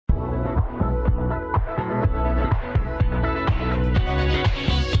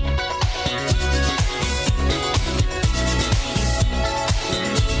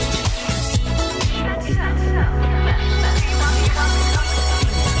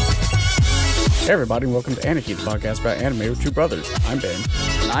Hey everybody, and welcome to Aniki, the podcast about anime with two brothers. I'm Ben.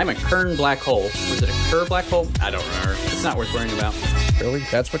 And I'm a Kern black hole. Was it a Kerr black hole? I don't remember. It's not worth worrying about. Really?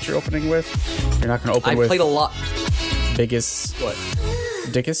 That's what you're opening with? You're not going to open I with... played a lot. Biggus... What?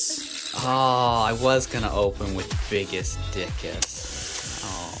 Dickus? Oh, I was going to open with Biggus Dickus.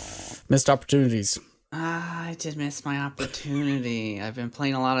 Oh. Missed opportunities. I did miss my opportunity. I've been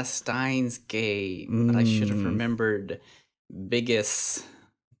playing a lot of Steins Gate, but I should have remembered Biggus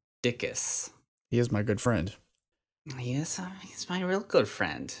Dickus. He is my good friend. Yes, he's my real good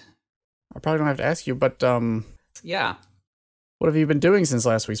friend. I probably don't have to ask you, but, Yeah. what have you been doing since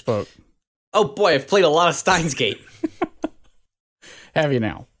last we spoke? Oh boy, I've played a lot of Steins Gate. Have you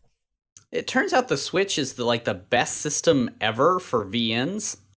now? It turns out the Switch is the best system ever for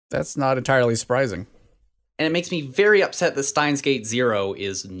VNs. That's not entirely surprising. And it makes me very upset that Steins Gate Zero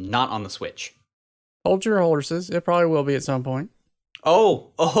is not on the Switch. Hold your horses. It probably will be at some point. Oh,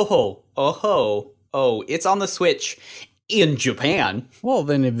 it's on the Switch in Japan. Well,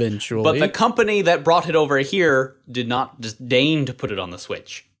 then eventually. But the company that brought it over here did not disdain to put it on the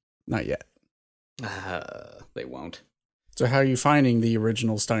Switch. Not yet. They won't. So how are you finding the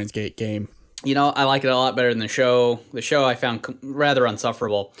original Steins Gate game? You know, I like it a lot better than the show. The show I found rather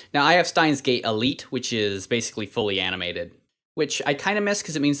unsufferable. Now, I have Steins Gate Elite, which is basically fully animated, which I kind of miss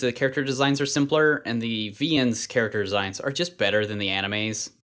because it means the character designs are simpler, and the VN's character designs are just better than the animes.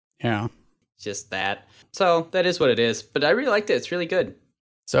 Yeah. Just that. So, that is what it is. But I really liked it. It's really good.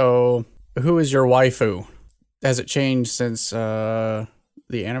 So, who is your waifu? Has it changed since the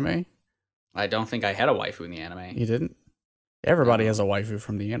anime? I don't think I had a waifu in the anime. You didn't? Everybody has a waifu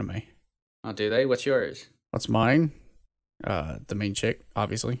from the anime. Oh, do they? What's yours? What's mine? The main chick,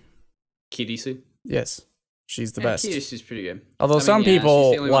 obviously. Kirisu? Yes. She's the best. Kirisu's pretty good. Although some people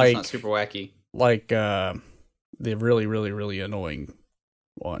she's the only one that's not super wacky. Like the really, really, really annoying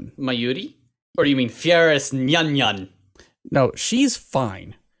one. Mayuri? Or do you mean Fierce Nyan Nyan? No, she's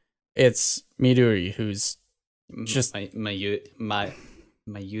fine. It's Midori who's just Mayuri.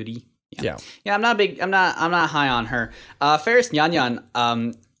 Yeah. Yeah, I'm not high on her. Ferris Nyan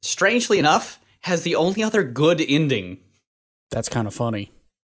Nyan, strangely enough, has the only other good ending. That's kind of funny.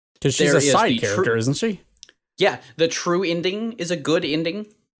 Because she's There a is side the character, isn't she? Yeah, the true ending is a good ending,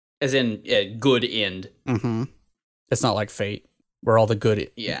 as in good end. Mm-hmm. It's not like Fate, where all the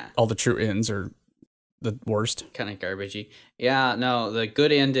all the true ends are the worst. Kind of garbagey. Yeah, no, the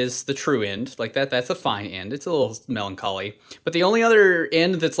good end is the true end. Like that's a fine end. It's a little melancholy. But the only other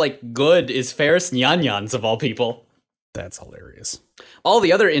end that's like good is Ferris Nyan Nyan's of all people. That's hilarious. All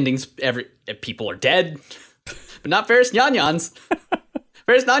the other endings, people are dead, but not Ferris Nyan Nyan's.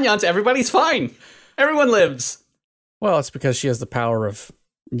 Ferris Nyan Nyan's, everybody's fine. Everyone lives. Well, it's because she has the power of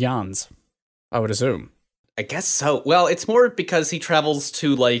Nyans, I would assume. I guess so. Well, it's more because he travels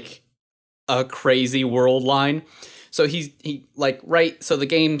to like a crazy world line. So so the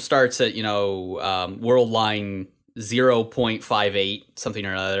game starts at, world line 0.58, something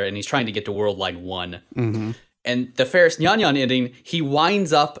or other, and he's trying to get to world line 1. Mm-hmm. And the Ferris Nyan Nyan ending, he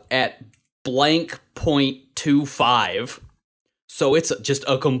winds up at blank 0.25. So it's just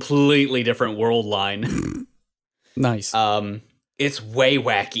a completely different world line. Nice. It's way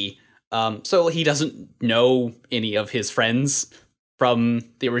wacky. So he doesn't know any of his friends from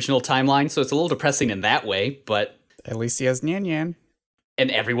the original timeline, so it's a little depressing in that way, but... At least he has Nyan Nyan. And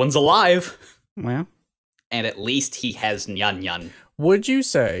everyone's alive. Well. And at least he has Nyan Nyan. Would you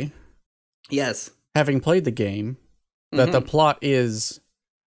say... Yes. Having played the game, that the plot is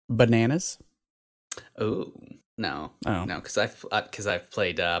bananas? Oh, no. Oh. No, because I've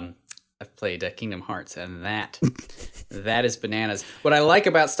played Kingdom Hearts, and that is bananas. What I like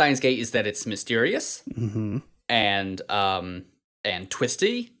about Steins Gate is that it's mysterious and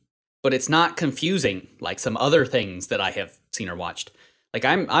twisty, but it's not confusing like some other things that I have seen or watched. Like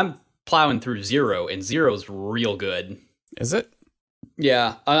I'm plowing through Zero, and Zero's real good. Is it?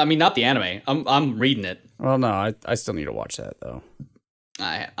 Yeah, I mean not the anime. I'm reading it. Well, no, I still need to watch that though.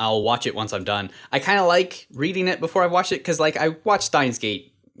 I'll watch it once I'm done. I kind of like reading it before I watch it because like I watched Steins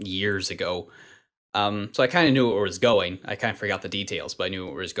Gate years ago. So I kind of knew where it was going. I kind of forgot the details, but I knew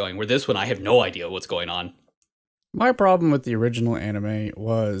where it was going. Where this one, I have no idea what's going on. My problem with the original anime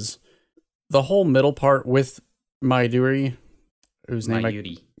was the whole middle part with Midori,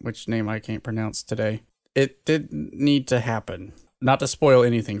 which name I can't pronounce today. It didn't need to happen. Not to spoil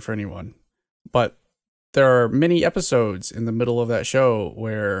anything for anyone, but there are many episodes in the middle of that show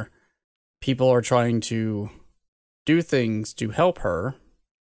where people are trying to do things to help her.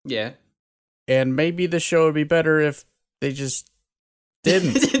 Yeah. And maybe the show would be better if they just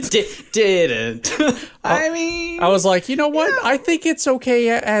Didn't. I mean, I was like, you know what? I think it's okay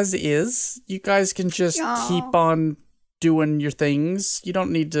as is. You guys can just keep on doing your things. You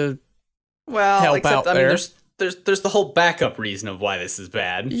don't need to help out there. I mean, there's the whole backup reason of why this is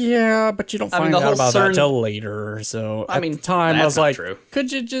bad. Yeah, but you don't find out about that till later. So at the time, I was like,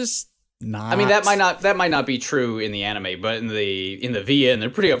 could you just not? I mean, that might not be true in the anime, but in the VN, they're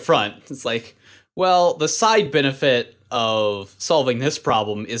pretty upfront. It's like, well, the side benefit of solving this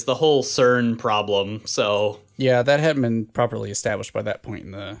problem is the whole CERN problem. So yeah, that hadn't been properly established by that point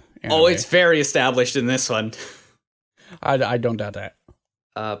in the anime. Oh, it's very established in this one. I don't doubt that.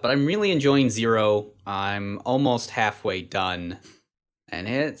 But I'm really enjoying Zero. I'm almost halfway done. And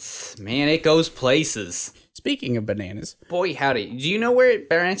it goes places. Speaking of bananas. Boy, howdy. Do you know where it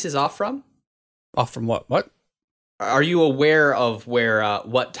branches off from? Off from what? What? Are you aware of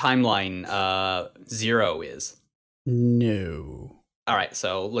what timeline Zero is? No. All right,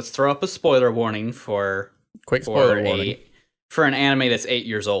 so let's throw up a spoiler warning for an anime that's 8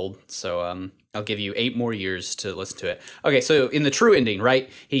 years old. So I'll give you 8 more years to listen to it. Okay, so in the true ending, right,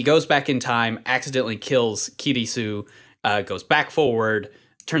 he goes back in time, accidentally kills Kirisu, goes back forward.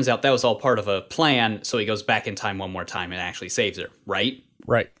 Turns out that was all part of a plan, so he goes back in time one more time and actually saves her, right?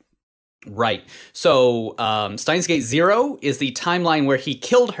 Right. So Steins Gate Zero is the timeline where he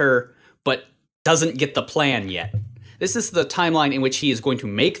killed her, but doesn't get the plan yet. This is the timeline in which he is going to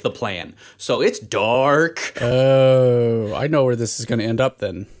make the plan. So it's dark. Oh, I know where this is going to end up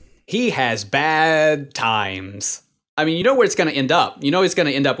then. He has bad times. I mean, you know where it's going to end up. You know it's going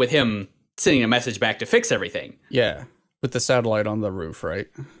to end up with him sending a message back to fix everything. Yeah, with the satellite on the roof, right?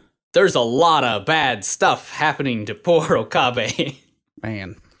 There's a lot of bad stuff happening to poor Okabe.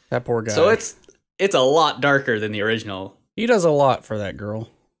 Man, that poor guy. So it's a lot darker than the original. He does a lot for that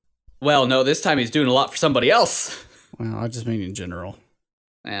girl. Well, no, this time he's doing a lot for somebody else. Well, I just mean in general.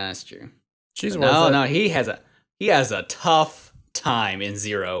 Yeah, that's true. She's worth it. No, he has a tough time in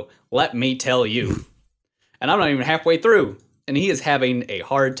Zero. Let me tell you. And I'm not even halfway through, and he is having a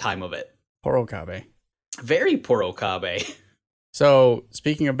hard time of it. Poor Okabe. Very poor Okabe. So,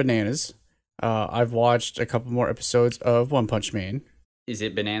 speaking of bananas, I've watched a couple more episodes of One Punch Man. Is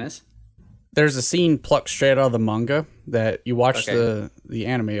it bananas? There's a scene plucked straight out of the manga that you watch the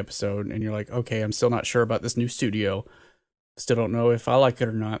anime episode and you're like, okay, I'm still not sure about this new studio. Still don't know if I like it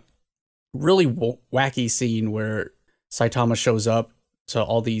or not. Really wacky scene where Saitama shows up to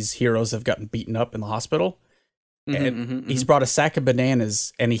all these heroes that have gotten beaten up in the hospital. And he's brought a sack of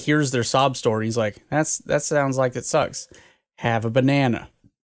bananas and he hears their sob story. He's like, that sounds like it sucks. Have a banana.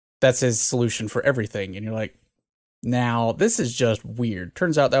 That's his solution for everything. And you're like, now, this is just weird.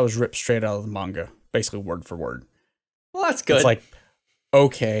 Turns out that was ripped straight out of the manga, basically word for word. Well, that's good. It's like,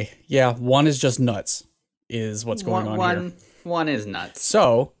 okay, yeah, one is just nuts, is what's going on here. One is nuts.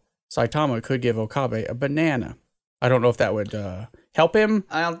 So, Saitama could give Okabe a banana. I don't know if that would help him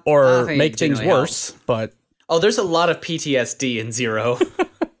or make things worse, but... Oh, there's a lot of PTSD in Zero.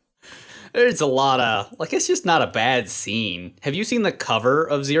 There's a lot of... Like, it's just not a bad scene. Have you seen the cover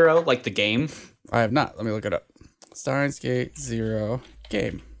of Zero, like the game? I have not. Let me look it up. Steins Gate Zero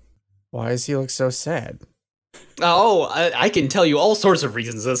game. Why does he look so sad? Oh, I can tell you all sorts of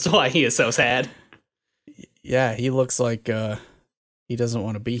reasons as to why he is so sad. Yeah, he looks like he doesn't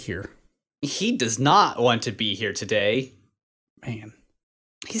want to be here. He does not want to be here today. Man.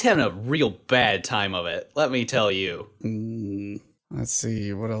 He's having a real bad time of it, let me tell you. Let's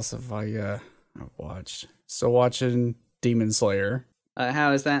see, what else have I watched? Still watching Demon Slayer.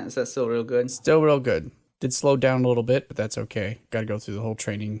 How is that? Is that still real good? Still real good. Did slow down a little bit, but that's okay. Got to go through the whole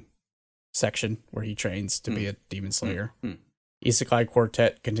training section where he trains to be a Demon Slayer. Isekai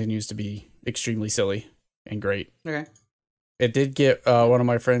Quartet continues to be extremely silly and great. Okay. It did get one of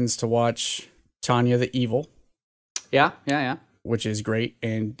my friends to watch Tanya the Evil. Yeah. Which is great,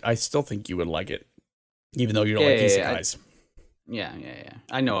 and I still think you would like it, even though you don't like isekais. Yeah.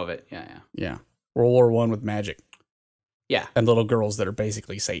 I know of it. Yeah. World War I with magic. Yeah. And little girls that are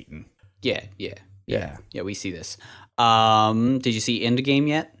basically Satan. Yeah, we see this. Did you see Endgame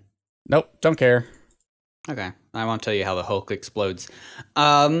yet? Nope, don't care. Okay, I won't tell you how the Hulk explodes.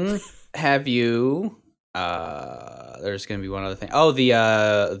 Have you... there's gonna be one other thing. Oh,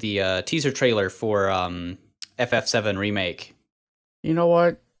 the teaser trailer for FF7 Remake. You know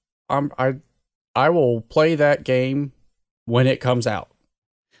what? I will play that game when it comes out.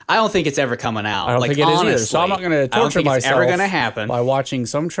 I don't think it's ever coming out. I don't think it is either. So I'm not going to torture myself ever gonna happen by watching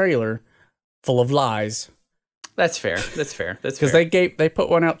some trailer full of lies. That's fair. Because they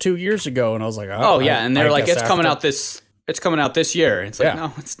put one out 2 years ago, and I was like, and they're like, it's coming out this year. It's like,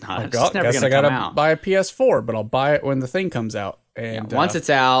 no, it's not. It's just never gonna come out. Buy a PS4, but I'll buy it when the thing comes out. And once it's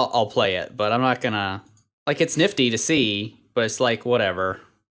out, I'll play it, but I'm not gonna like. It's nifty to see, but it's like whatever.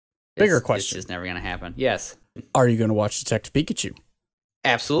 Bigger question: It's just never gonna happen. Yes. Are you gonna watch Detective Pikachu?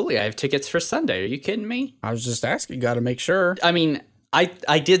 Absolutely, I have tickets for Sunday. Are you kidding me? I was just asking. Got to make sure. I mean,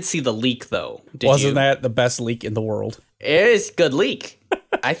 I did see the leak though. Wasn't that the best leak in the world? It is a good leak.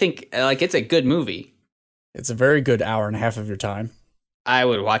 I think like it's a good movie. It's a very good hour and a half of your time. I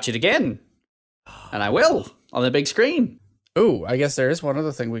would watch it again, and I will on the big screen. Ooh, I guess there is one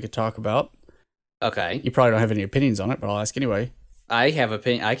other thing we could talk about. Okay. You probably don't have any opinions on it, but I'll ask anyway. I have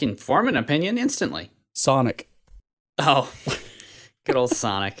opinion. I can form an opinion instantly. Sonic. Oh, good old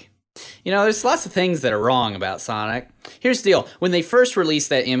Sonic. You know, there's lots of things that are wrong about Sonic. Here's the deal. When they first released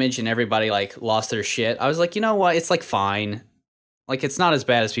that image and everybody, like, lost their shit, I was like, you know what? It's, like, fine. Like, it's not as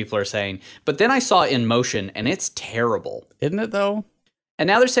bad as people are saying. But then I saw it in motion, and it's terrible. Isn't it, though? And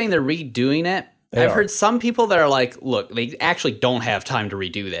now they're saying they're redoing it. I've heard some people that are like, look, they actually don't have time to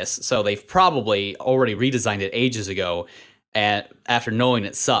redo this, so they've probably already redesigned it ages ago after knowing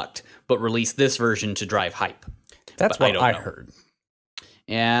it sucked, but released this version to drive hype. That's what I heard.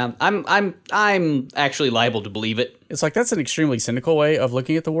 Yeah, I'm actually liable to believe it. It's like that's an extremely cynical way of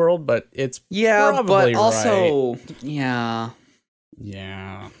looking at the world, but it's but also right.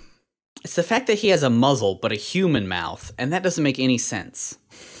 Yeah. It's the fact that he has a muzzle but a human mouth, and that doesn't make any sense.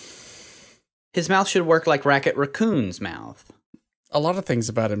 His mouth should work like Rocket Raccoon's mouth. A lot of things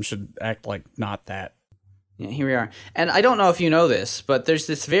about him should act like not that. Yeah, here we are. And I don't know if you know this, but there's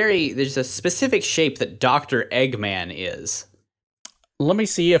a specific shape that Dr. Eggman is. Let me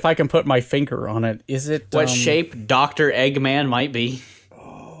see if I can put my finger on it. Is it... What shape Dr. Eggman might be?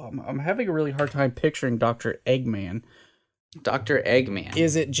 Oh, I'm having a really hard time picturing Dr. Eggman. Dr. Eggman.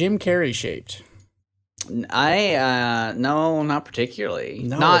 Is it Jim Carrey shaped? No, not particularly.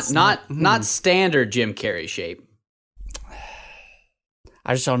 No, not standard Jim Carrey shape.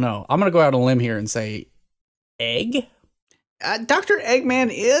 I just don't know. I'm gonna go out on a limb here and say egg. Dr.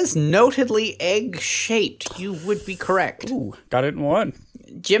 Eggman is notedly egg shaped. You would be correct. Ooh, got it in one.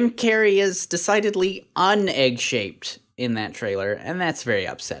 Jim Carrey is decidedly un-egg shaped in that trailer, and that's very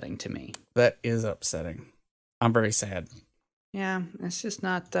upsetting to me. That is upsetting. I'm very sad. Yeah, it's just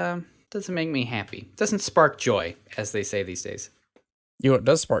not. Doesn't make me happy. Doesn't spark joy, as they say these days. You know what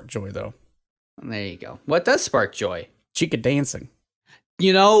does spark joy, though? There you go. What does spark joy? Chika Dancing.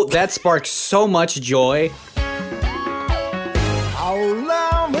 You know, that sparks so much joy. Oh,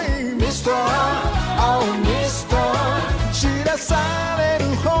 love me, mister. Oh, mister. 知らされ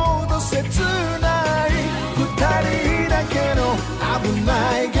るほど切ない二人だけの危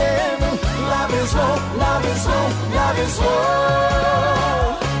ないゲーム Love is war, love is war, love is war.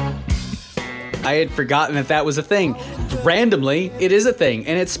 I had forgotten that was a thing. Randomly, it is a thing,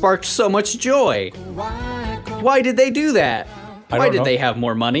 and it sparked so much joy. Why did they do that? Why did they have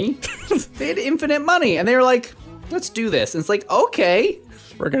more money? They had infinite money, and they were like, let's do this. And it's like, okay.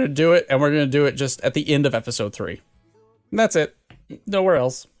 We're going to do it, and we're going to do it just at the end of episode 3. And that's it. Nowhere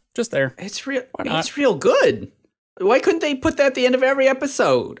else. Just there. It's real good. Why couldn't they put that at the end of every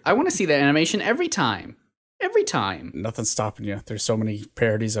episode? I want to see that animation every time. Every time. Nothing's stopping you. There's so many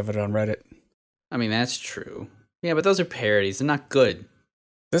parodies of it on Reddit. I mean, that's true. Yeah, but those are parodies. They're not good.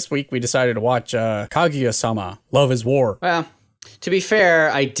 This week, we decided to watch Kaguya-Sama, Love is War. Well, to be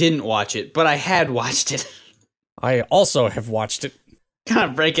fair, I didn't watch it, but I had watched it. I also have watched it.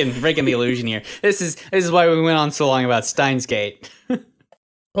 Kind of breaking the illusion here. This is why we went on so long about Steins Gate.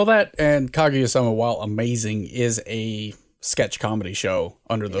 Well, that and Kaguya-Sama, while amazing, is a sketch comedy show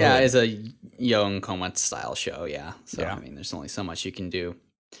under the hood. It's a Young Koma style show, yeah. So, yeah. I mean, there's only so much you can do.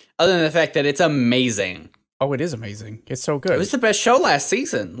 Other than the fact that it's amazing. Oh, it is amazing. It's so good. It was the best show last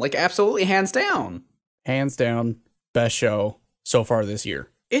season. Like, absolutely, hands down. Hands down, best show so far this year.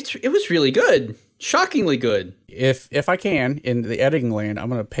 It was really good. Shockingly good. If I can, in the editing land, I'm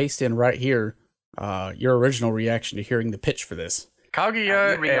going to paste in right here your original reaction to hearing the pitch for this.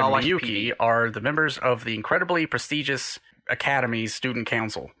 Kaguya and Miyagi are the members of the incredibly prestigious Academy's student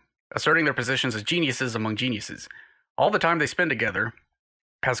council, asserting their positions as geniuses among geniuses. All the time they spend together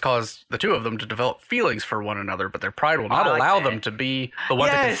has caused the two of them to develop feelings for one another, but their pride will not allow them to be the one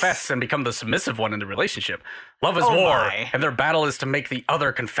to confess and become the submissive one in the relationship. Love is war, and their battle is to make the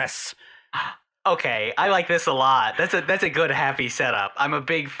other confess. Okay, I like this a lot. That's a good, happy setup. I'm a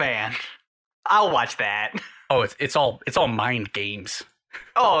big fan. I'll watch that. Oh, it's all mind games.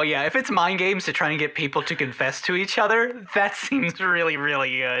 Oh yeah, if it's mind games to try and get people to confess to each other, that seems really,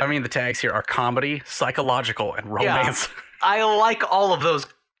 really good. I mean, the tags here are comedy, psychological, and romance. Yeah, I like all of those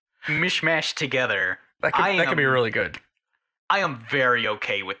mishmashed together. That could be really good. I am very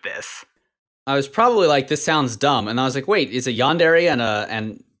okay with this. I was probably like, this sounds dumb. And I was like, wait, it's a yandere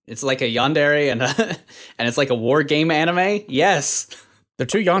and it's like a yandere and and it's like a war game anime? Yes. They're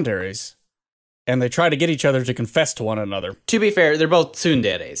two yanderes, and they try to get each other to confess to one another. To be fair, they're both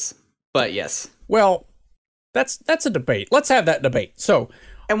tsunderes, but yes. Well, that's a debate. Let's have that debate. So,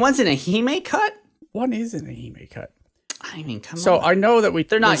 and one's in a hime cut? One is in a hime cut. I mean, come on. So I know that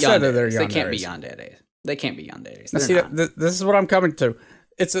they're not yanderes. They're They can't be yanderes. They can't be yanderes. Now, see, this is what I'm coming to.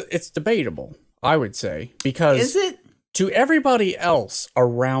 It's debatable, I would say, because is it? To everybody else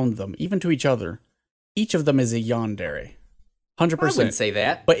around them, even to each other, each of them is a yandere. 100%. I wouldn't say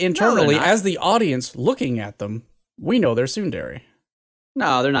that. But internally, as the audience looking at them, we know they're tsundere.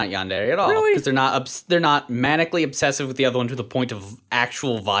 No, they're not yandere at all. Really? Because they're not manically obsessive with the other one to the point of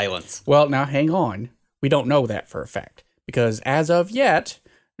actual violence. Well, now hang on. We don't know that for a fact. Because as of yet,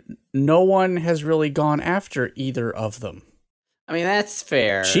 no one has really gone after either of them. I mean, that's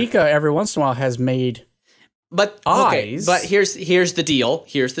fair. Chika, every once in a while, has made eyes. But here's the deal.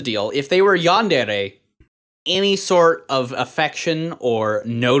 Here's the deal. If they were yandere, any sort of affection or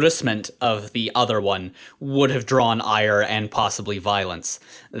noticement of the other one would have drawn ire and possibly violence.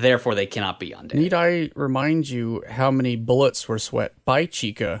 Therefore, they cannot be yandere. Need I remind you how many bullets were sweat by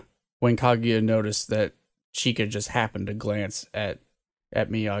Chika when Kaguya noticed that Chika just happened to glance at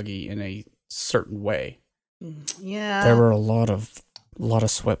Miyagi in a certain way? Yeah. There were a lot of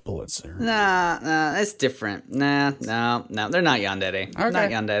sweat bullets there. Nah, that's different. No, they're not yandere. Okay.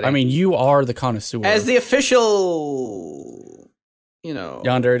 Not yandere. I mean, you are the connoisseur. As the official,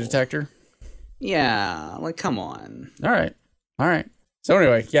 yandere detector? Yeah, like, come on. All right. So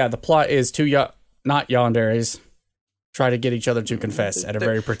anyway, yeah, the plot is two not yanderes try to get each other to confess at a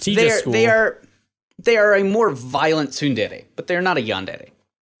very prestigious school. They are a more violent tsundere, but they're not a yandere.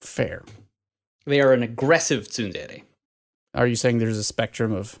 Fair. They are an aggressive tsundere. Are you saying there's a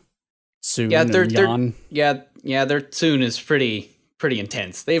spectrum of tsun and yan? Their tsun is pretty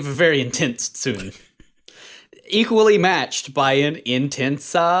intense. They have a very intense tsun. Equally matched by an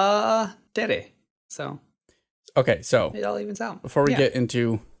intense dere. So okay, so it all evens out. Before we get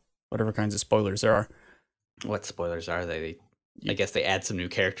into whatever kinds of spoilers there are. What spoilers are they? I guess they add some new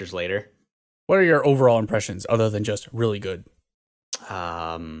characters later. What are your overall impressions other than just really good?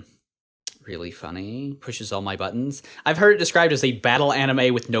 Really funny, pushes all my buttons. I've heard it described as a battle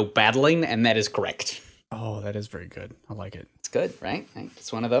anime with no battling, and that is correct. Oh, that is very good. I like it. It's good, right?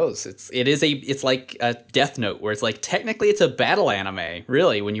 It's one of those. It's like a Death Note, where it's like technically it's a battle anime,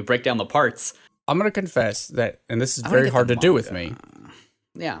 really, when you break down the parts. I'm gonna confess that, and this is very hard to do with me.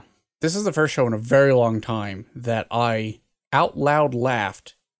 Yeah. This is the first show in a very long time that I out loud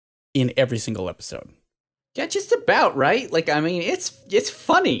laughed in every single episode. Yeah, just about, right? Like, I mean, it's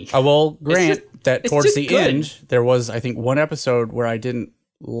funny. I will grant that towards the good. end, there was, I think, one episode where I didn't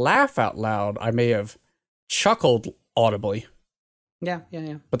laugh out loud. I may have chuckled audibly. Yeah.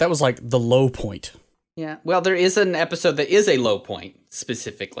 But that was like the low point. Yeah. Well, there is an episode that is a low point,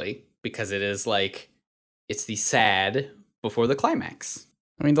 specifically, because it is like, it's the sad before the climax.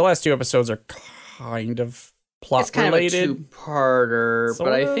 I mean, the last two episodes are kind of plot it's kind related. Of a two-parter,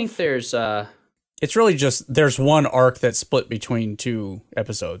 but I think there's it's really just there's one arc that's split between two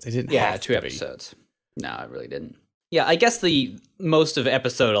episodes. It didn't have two to episodes. No, it really didn't. Yeah, I guess the most of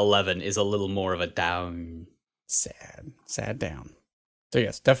episode 11 is a little more of a down. Sad down. So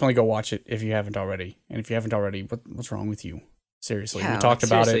yes, definitely go watch it if you haven't already. And if you haven't already, what's wrong with you? Seriously, we talked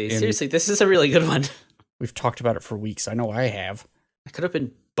about it. Seriously, this is a really good one. We've talked about it for weeks. I know I have. I could have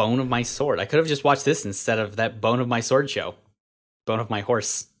been Bone of My Sword. I could have just watched this instead of that Bone of My Sword show. Bone of My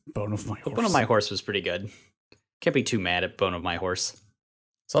Horse. Bone of My Horse. Bone of My Horse was pretty good. Can't be too mad at Bone of My Horse.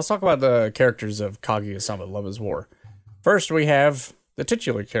 So let's talk about the characters of Kaguya-Sama, Love is War. First, we have the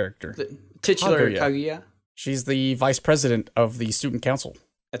titular character. The titular Kaguya. She's the vice president of the student council.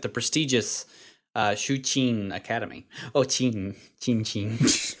 At the prestigious Shuchin Academy. Oh, Chin.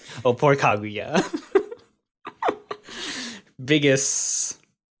 Oh, poor Kaguya. Biggus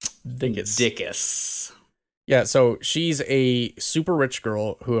Dickus. Yeah, so she's a super rich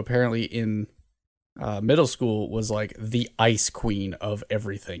girl who apparently in middle school was like the ice queen of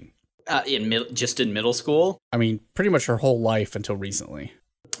everything. In middle school? I mean, pretty much her whole life until recently.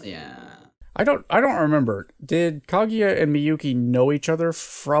 Yeah. I don't remember. Did Kaguya and Miyuki know each other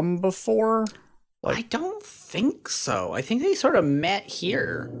from before? I don't think so. I think they sort of met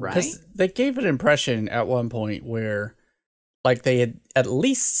here, right? Because they gave an impression at one point where like they had at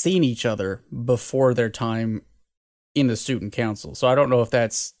least seen each other before their time in the student council. So I don't know if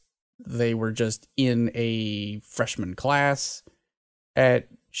they were just in a freshman class at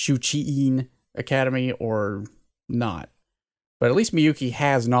Shuchin Academy or not. But at least Miyuki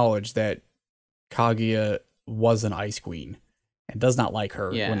has knowledge that Kaguya was an ice queen and does not like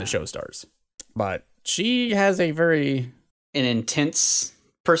her when the show starts. But she has an intense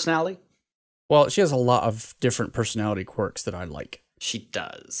personality. Well, she has a lot of different personality quirks that I like. She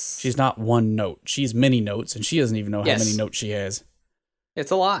does. She's not one note. She's many notes, and she doesn't even know how many notes she has.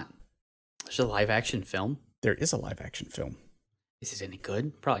 It's a lot. There's a live action film. There is a live action film. Is it any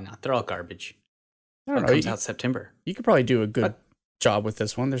good? Probably not. They're all garbage. I don't know. It comes out September. You could probably do a good job with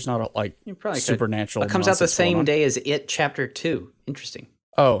this one. There's not supernatural. It comes out the same day as It Chapter 2. Interesting.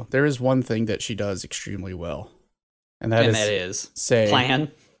 Oh, there is one thing that she does extremely well. And that is say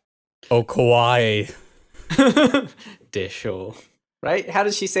plan. Oh, kawaii. Disho. Right? How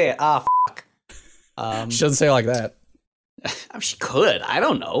does she say it? Fuck. She doesn't say it like that. She could. I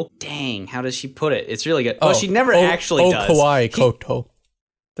don't know. Dang, how does she put it? It's really good. Oh, she never actually does. Oh, kawaii, koto.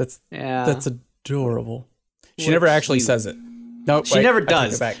 That's adorable. She never actually says it. No, she never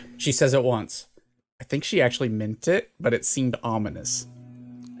does. I take it back. She says it once. I think she actually meant it, but it seemed ominous.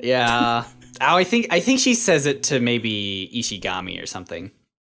 Yeah. I think she says it to maybe Ishigami or something.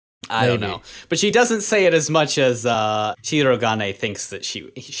 I don't know. But she doesn't say it as much as Shirogane thinks that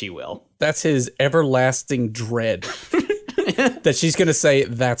she will. That's his everlasting dread. That she's going to say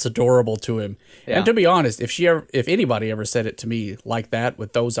that's adorable to him. Yeah. And to be honest, if anybody ever said it to me like that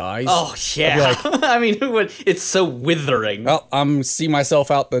with those eyes. Oh, yeah. I mean, who would? It's so withering. Well, I'm see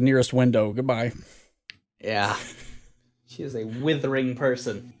myself out the nearest window. Goodbye. Yeah. She is a withering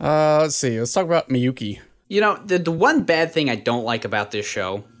person. Let's see. Let's talk about Miyuki. You know, the one bad thing I don't like about this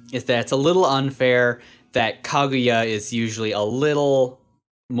show is that it's a little unfair that Kaguya is usually a little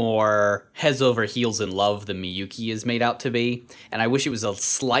more heads over heels in love than Miyuki is made out to be. And I wish it was a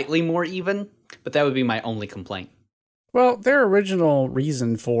slightly more even, but that would be my only complaint. Well, their original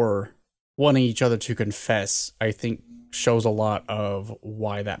reason for wanting each other to confess, I think, shows a lot of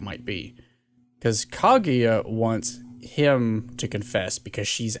why that might be. Because Kaguya wants him to confess because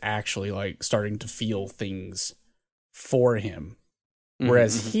she's actually like starting to feel things for him.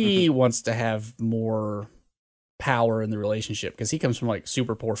 Whereas he wants to have more power in the relationship because he comes from like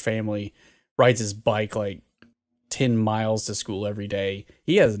super poor family, rides his bike like 10 miles to school every day.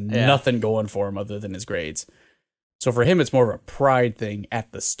 He has nothing going for him other than his grades. So for him, it's more of a pride thing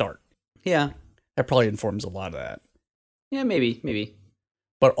at the start. Yeah. That probably informs a lot of that. Yeah, maybe.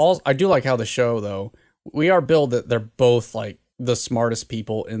 But I do like how the show, though, we are billed that they're both like the smartest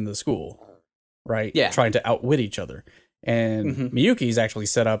people in the school, right? Yeah. Trying to outwit each other. And Miyuki's actually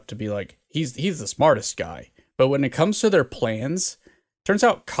set up to be like, he's the smartest guy. But when it comes to their plans, turns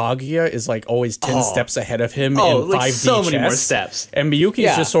out Kaguya is like always 10 steps ahead of him in 5D like so chess. many more steps. And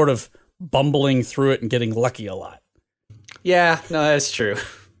Miyuki's just sort of bumbling through it and getting lucky a lot. Yeah, no, that's true.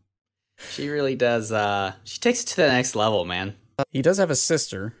 She really does. She takes it to the next level, man. He does have a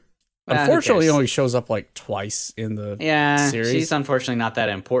sister. Unfortunately, he only shows up like twice in the series. She's unfortunately not that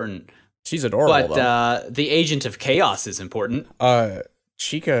important. She's adorable, but the Agent of Chaos is important.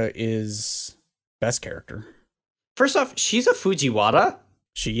 Chika is best character. First off, she's a Fujiwara.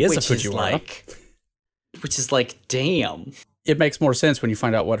 She is a Fujiwara. Which is like, damn. It makes more sense when you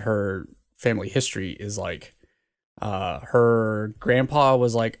find out what her family history is like. Her grandpa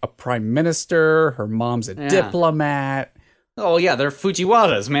was like a prime minister. Her mom's a diplomat. Oh, yeah, they're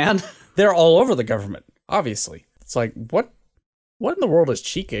Fujiwaras, man. They're all over the government, obviously. It's like, what in the world is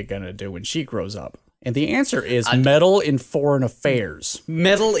Chika gonna do when she grows up? And the answer is meddle in foreign affairs.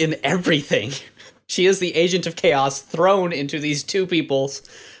 Meddle in everything. She is the Agent of Chaos thrown into these two people's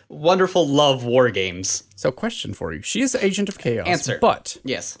wonderful love war games. So, question for you. She is the Agent of Chaos. Answer. But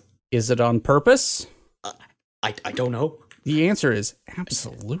yes. Is it on purpose? I don't know. The answer is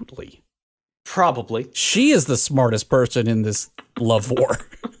absolutely. Probably. She is the smartest person in this love war.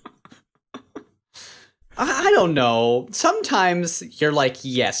 I don't know. Sometimes you're like,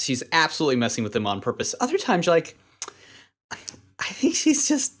 yes, she's absolutely messing with them on purpose. Other times you're like, I think she's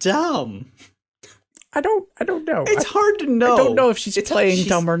just dumb. I don't know. It's hard to know. I don't know if she's playing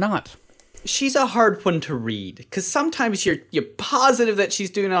dumb or not. She's a hard one to read because sometimes you're positive that she's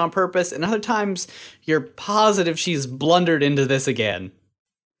doing it on purpose, and other times you're positive she's blundered into this again.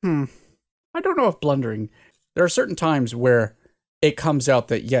 I don't know if blundering. There are certain times where it comes out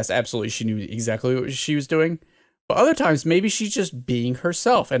that yes, absolutely, she knew exactly what she was doing. But other times, maybe she's just being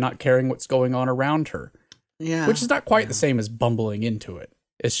herself and not caring what's going on around her. Yeah, which is not quite the same as bumbling into it.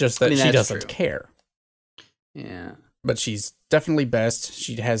 It's just that she doesn't care. Yeah. But she's definitely best.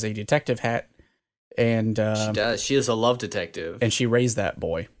 She has a detective hat, and she does. She is a love detective, and she raised that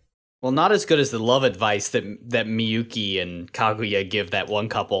boy. Well, not as good as the love advice that Miyuki and Kaguya give that one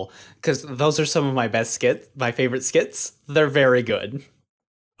couple, because those are some of my best skits, my favorite skits. They're very good.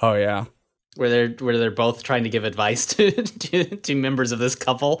 Oh yeah, where they're both trying to give advice to members of this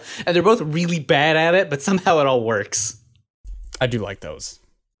couple, and they're both really bad at it, but somehow it all works. I do like those,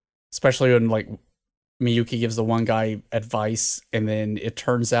 especially when like Miyuki gives the one guy advice, and then it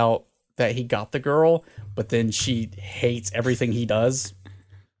turns out that he got the girl, but then she hates everything he does.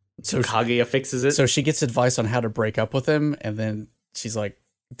 So Kaguya fixes it. So she gets advice on how to break up with him, and then she's like,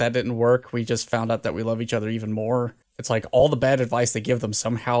 that didn't work. We just found out that we love each other even more. It's like all the bad advice they give them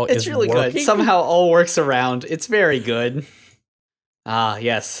somehow is really working. Good. Somehow all works around. It's very good. Ah,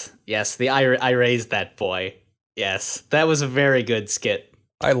 yes. Yes, I raised that boy. Yes, that was a very good skit.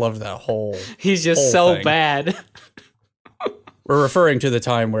 I love that whole He's just so thing. Bad. We're referring to the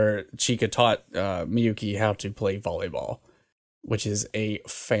time where Chika taught Miyuki how to play volleyball, which is a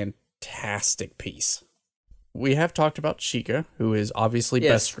fantastic piece. We have talked about Chika, who is obviously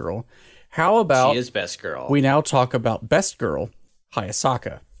best girl. How about she is best girl? We now talk about best girl,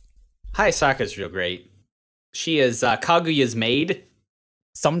 Hayasaka. Hayasaka's real great. She is Kaguya's maid.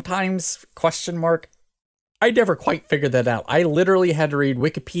 Sometimes, question mark. I never quite figured that out. I literally had to read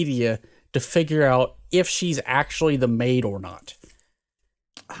Wikipedia to figure out if she's actually the maid or not.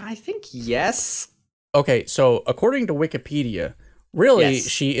 I think yes. Okay, so according to Wikipedia, really,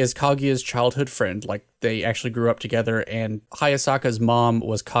 she is Kaguya's childhood friend. Like, they actually grew up together, and Hayasaka's mom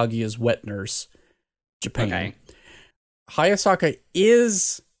was Kaguya's wet nurse, Japan. Okay. Hayasaka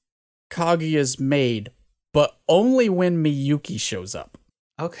is Kaguya's maid, but only when Miyuki shows up.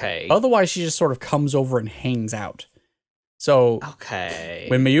 Okay. Otherwise, she just sort of comes over and hangs out. So,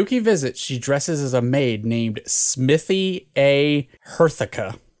 when Miyuki visits, she dresses as a maid named Smithy A.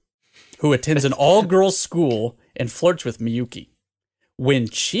 Herthika, who attends an all-girls school and flirts with Miyuki. When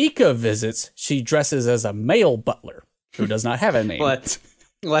Chika visits, she dresses as a male butler, who does not have a name. Well,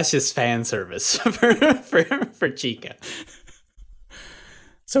 that's just fan service for Chika.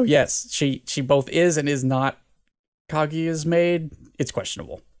 So yes, she both is and is not Kaguya's maid. It's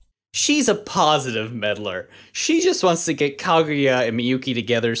questionable. She's a positive meddler. She just wants to get Kaguya and Miyuki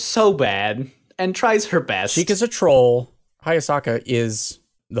together so bad and tries her best. Chika's a troll. Hayasaka is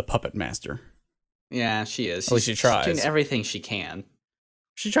the puppet master. Yeah, she is. At least she tries. She's doing everything she can.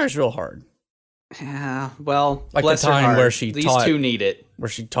 She tries real hard. Yeah, well, like the time where these two need it. Where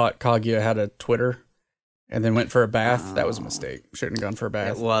she taught Kaguya how to Twitter and then went for a bath. That was a mistake. Shouldn't have gone for a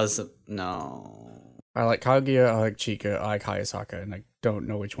bath. It was. No. I like Kaguya, I like Chika, I like Hayasaka, and I don't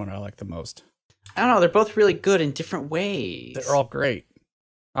know which one I like the most. I don't know. They're both really good in different ways. They're all great.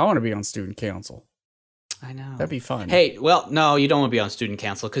 I want to be on student council. I know. That'd be fun. Hey, well, no, you don't want to be on student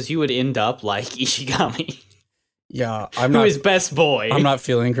council because you would end up like Ishigami. Yeah, who is best boy. I'm not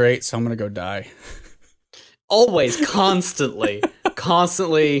feeling great, so I'm going to go die. Always, constantly,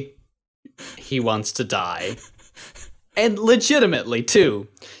 he wants to die. And legitimately, too.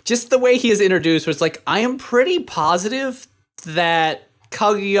 Just the way he is introduced was like, I am pretty positive that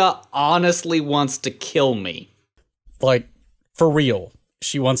Kaguya honestly wants to kill me. Like, for real.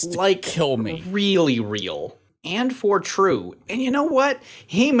 She wants to kill me. Really real. And for true. And you know what?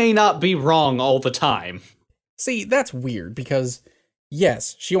 He may not be wrong all the time. See, that's weird because,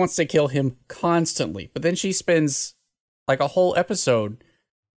 yes, she wants to kill him constantly. But then she spends, like, a whole episode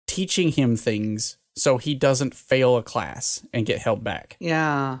teaching him things so he doesn't fail a class and get held back.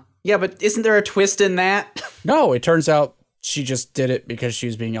 Yeah. Yeah, but isn't there a twist in that? No, it turns out she just did it because she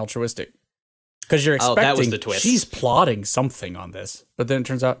was being altruistic. Because you're expecting that was the twist. She's plotting something on this. But then it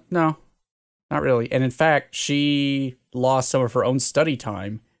turns out, no, not really. And in fact, she lost some of her own study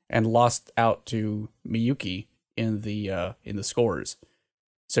time and lost out to Miyuki in the scores.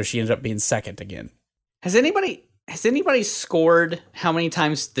 So she ended up being second again. Has anybody scored how many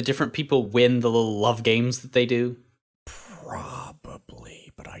times the different people win the little love games that they do?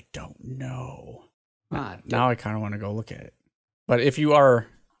 Probably, but I don't know. Now I kind of want to go look at it. But if you are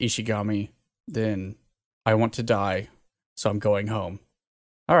Ishigami, then I want to die, so I'm going home.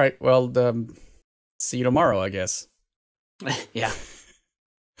 All right, well, see you tomorrow, I guess. Yeah.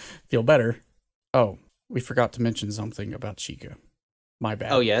 Feel better. Oh, we forgot to mention something about Chika. My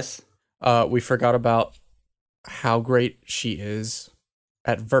bad. Oh, yes? We forgot about how great she is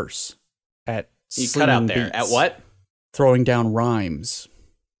at verse. At you cut out there. Beats, at what? Throwing down rhymes.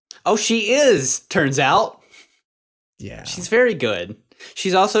 Oh, she is, turns out. Yeah. She's very good.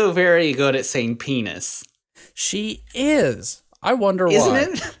 She's also very good at saying penis. She is. I wonder why.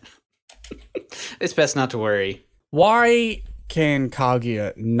 Isn't it? It's best not to worry. Why can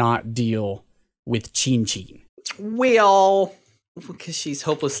Kaguya not deal with Chin Chin? Well, because she's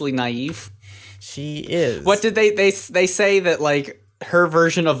hopelessly naive. She is. What did they say that like her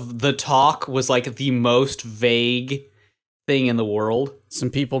version of the talk was like the most vague thing in the world. Some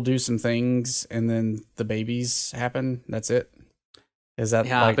people do some things, and then the babies happen. That's it. Is that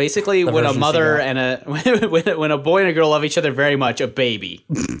like basically when a mother and when a boy and a girl love each other very much, a baby.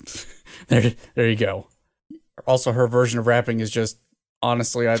 There you go. Also, her version of rapping is just,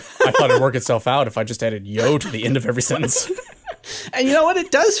 honestly, I thought it'd work itself out if I just added yo to the end of every sentence. And you know what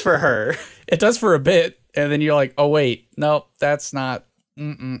it does for her? It does for a bit, and then you're like, oh wait, no, that's not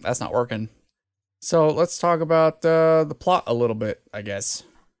working. So let's talk about the plot a little bit, I guess.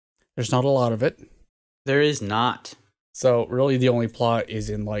 There's not a lot of it. There is not. So really the only plot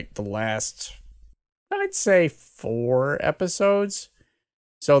is in like the last, I'd say 4 episodes.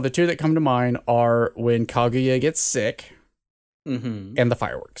 So the 2 that come to mind are when Kaguya gets sick and the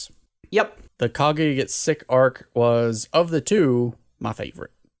fireworks. Yep. The Kaguya gets sick arc was, of the 2, my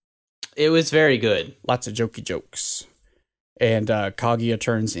favorite. It was very good. Lots of jokey jokes. And Kaguya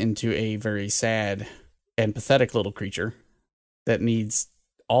turns into a very sad and pathetic little creature that needs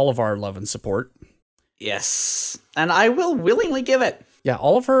all of our love and support. Yes. And I will willingly give it. Yeah,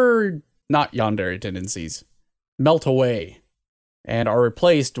 all of her not yandere tendencies melt away and are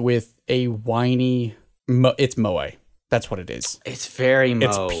replaced with a whiny... it's moe. That's what it is. It's very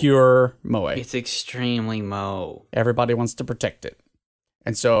moe. It's pure moe. It's extremely moe. Everybody wants to protect it.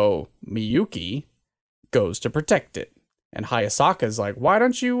 And so Miyuki goes to protect it. And Hayasaka's like, why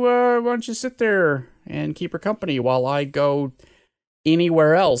don't you sit there and keep her company while I go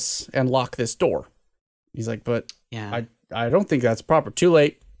anywhere else and lock this door? He's like, but yeah, I don't think that's proper. Too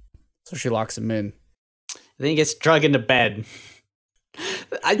late. So she locks him in. Then he gets drug into bed.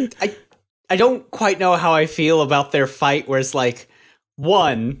 I don't quite know how I feel about their fight, where it's like,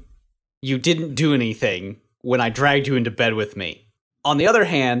 1, you didn't do anything when I dragged you into bed with me. On the other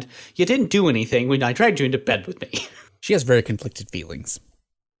hand, you didn't do anything when I dragged you into bed with me. She has very conflicted feelings.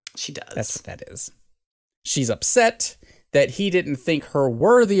 She does. That's what that is. She's upset that he didn't think her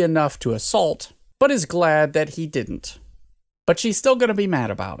worthy enough to assault, but is glad that he didn't. But she's still going to be mad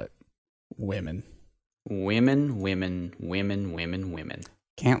about it. Women. Women.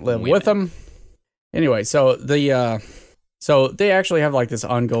 Can't live with them. Anyway, so they actually have like this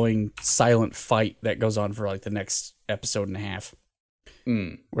ongoing silent fight that goes on for like the next episode and a half.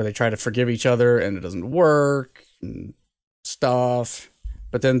 Where they try to forgive each other and it doesn't work and stuff.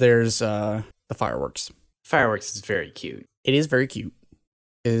 But then there's the fireworks. Fireworks is very cute. It is very cute.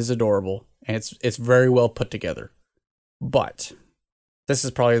 It is adorable. And it's very well put together. But this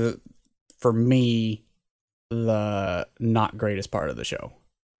is probably, for me, the not greatest part of the show.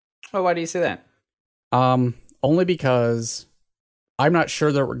 Oh, why do you say that? Only because I'm not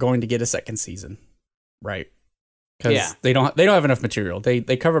sure that we're going to get a second season. Right? Because they don't have enough material. They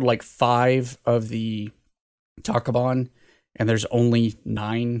covered like 5 of the Takabon, and there's only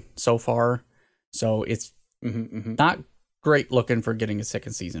 9 so far. So it's not great looking for getting a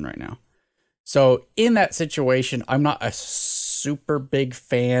second season right now. So in that situation, I'm not a super big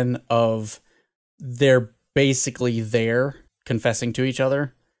fan of they're basically there confessing to each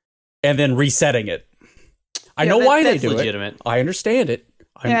other and then resetting it. I know why they do legitimate. I understand it.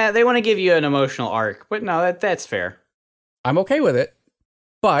 They want to give you an emotional arc, but no, that's fair. I'm okay with it,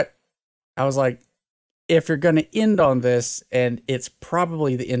 but I was like, if you're going to end on this and it's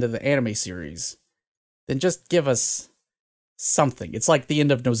probably the end of the anime series, then just give us something. It's like the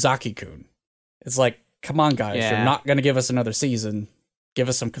end of Nozaki-kun. It's like, come on, guys, you're not going to give us another season. Give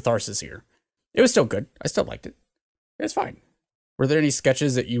us some catharsis here. It was still good. I still liked it. It's fine. Were there any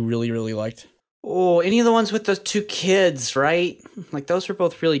sketches that you really, really liked? Oh, any of the ones with the 2 kids, right? Like, those were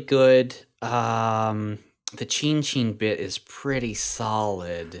both really good. The Chin bit is pretty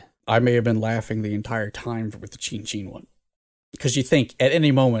solid. I may have been laughing the entire time with the Chin one. Because you think, at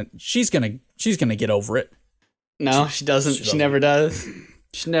any moment, she's gonna get over it. No, she doesn't. She never does.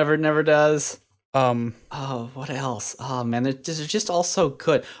 She never does. Oh, what else? Oh, man, they're just all so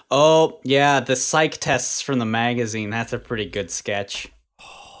good. Oh, yeah, the psych tests from the magazine. That's a pretty good sketch.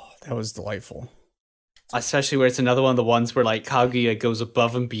 Oh, that was delightful. Especially where it's another one of the ones where, like, Kaguya goes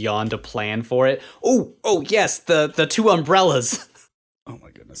above and beyond to plan for it. Oh, yes, the 2 umbrellas. Oh,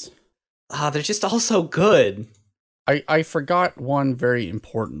 my goodness. They're just all so good. I forgot one very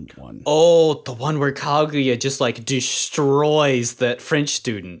important one. Oh, the one where Kaguya just, like, destroys that French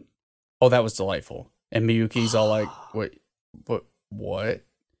student. Oh, that was delightful. And Miyuki's all like, what?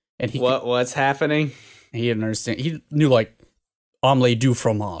 And what's happening? He didn't understand. He knew, like, omelette du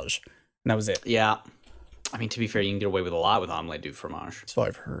fromage. And that was it. Yeah. I mean, to be fair, you can get away with a lot with omelette du fromage. That's what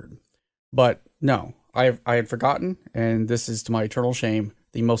I've heard. But no, I had forgotten, and this is to my eternal shame,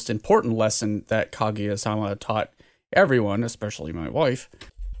 the most important lesson that Kaguya-Sama taught everyone, especially my wife,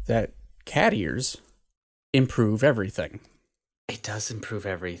 that cat ears improve everything. it does improve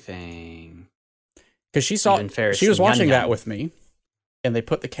everything. Because she was watching that with me, and they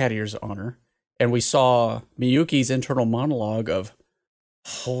put the cat ears on her, and we saw Miyuki's internal monologue of,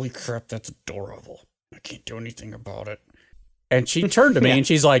 "Holy crap, that's adorable. I can't do anything about it." And she turned to me and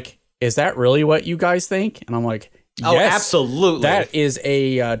she's like, "Is that really what you guys think?" And I'm like, "Yes, oh, absolutely. That is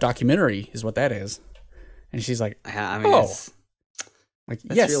a documentary, is what that is." And she's like, I mean, that's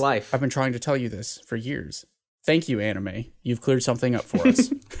yes, real life. I've been trying to tell you this for years. Thank you, anime. You've cleared something up for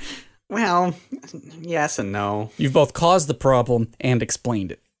us. Well, yes and no. You've both caused the problem and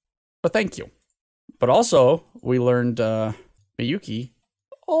explained it. But thank you. But also, we learned Miyuki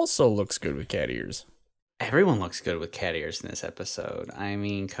also looks good with cat ears. Everyone looks good with cat ears in this episode. I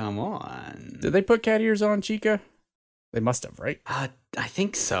mean, come on. Did they put cat ears on Chika? They must have, right? I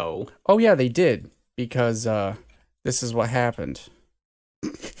think so. Oh, yeah, they did. Because this is what happened.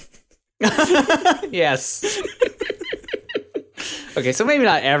 Yes. Okay, so maybe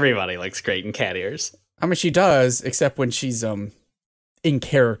not everybody looks great in cat ears. I mean, she does, except when she's in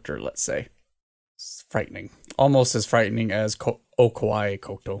character, let's say. It's frightening. Almost as frightening as Okawaii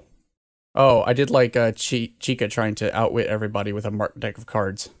Koto. Oh, I did like Chika trying to outwit everybody with a marked deck of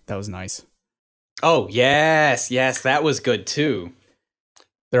cards. That was nice. Oh, yes, that was good too.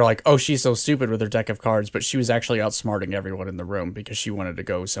 They're like, oh, she's so stupid with her deck of cards, but she was actually outsmarting everyone in the room because she wanted to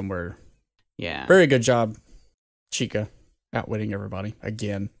go somewhere. Yeah. Very good job, Chika, outwitting everybody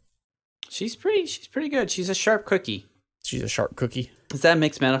again. She's pretty good. She's a sharp cookie. She's a sharp cookie. Is that a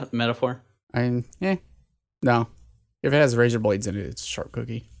mixed metaphor? No. If it has razor blades in it, it's a sharp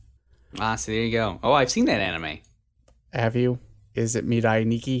cookie. Ah, so there you go. Oh, I've seen that anime. Have you? Is it Mirai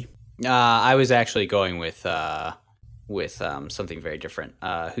Nikki? I was actually going with something very different.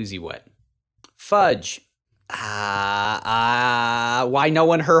 Who's he what? Fudge. Why no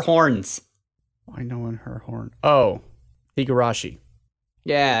one her horns? Why no one her horn? Oh, Higurashi.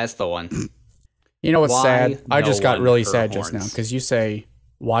 Yeah, that's the one. You know what's sad? I just got really sad horns? just now because you say,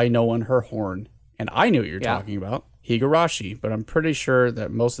 why no one her horn? And I knew what you're talking about. Higurashi, but I'm pretty sure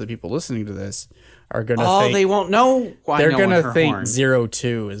that most of the people listening to this are going to think... Oh, they won't know why they're no going one to her think horn.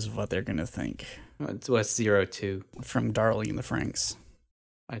 02 is what they're going to think. What's 02? From Darling in the Franxx.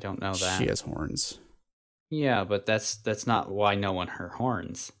 I don't know that. She has horns. Yeah, but that's not why no one her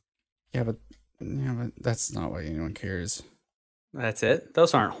horns. Yeah, but that's not why anyone cares. That's it?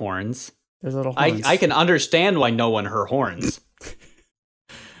 Those aren't horns. There's little horns. I can understand why no one her horns.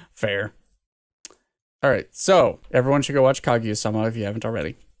 Fair. All right, so everyone should go watch Kaguya-Sama if you haven't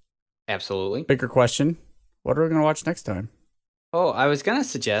already. Absolutely. Bigger question: what are we going to watch next time? Oh, I was gonna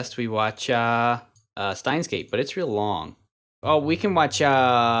suggest we watch Steins Gate, but it's real long. Oh, we can watch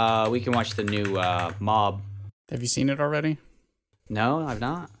the new Mob. Have you seen it already? No, I've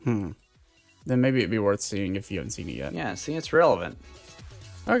not. Then maybe it'd be worth seeing if you haven't seen it yet. Yeah, see, it's relevant.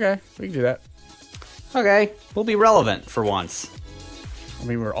 Okay, we can do that. Okay, we'll be relevant for once. I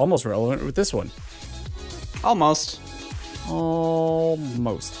mean, we're almost relevant with this one. Almost.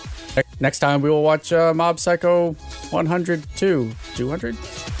 Next time we will watch Mob Psycho 102. 200?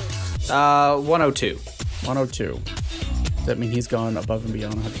 102. 102. Does that mean he's gone above and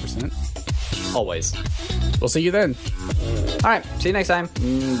beyond 100%? Always. We'll see you then. All right, see you next time.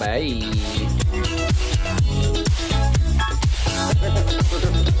 Bye.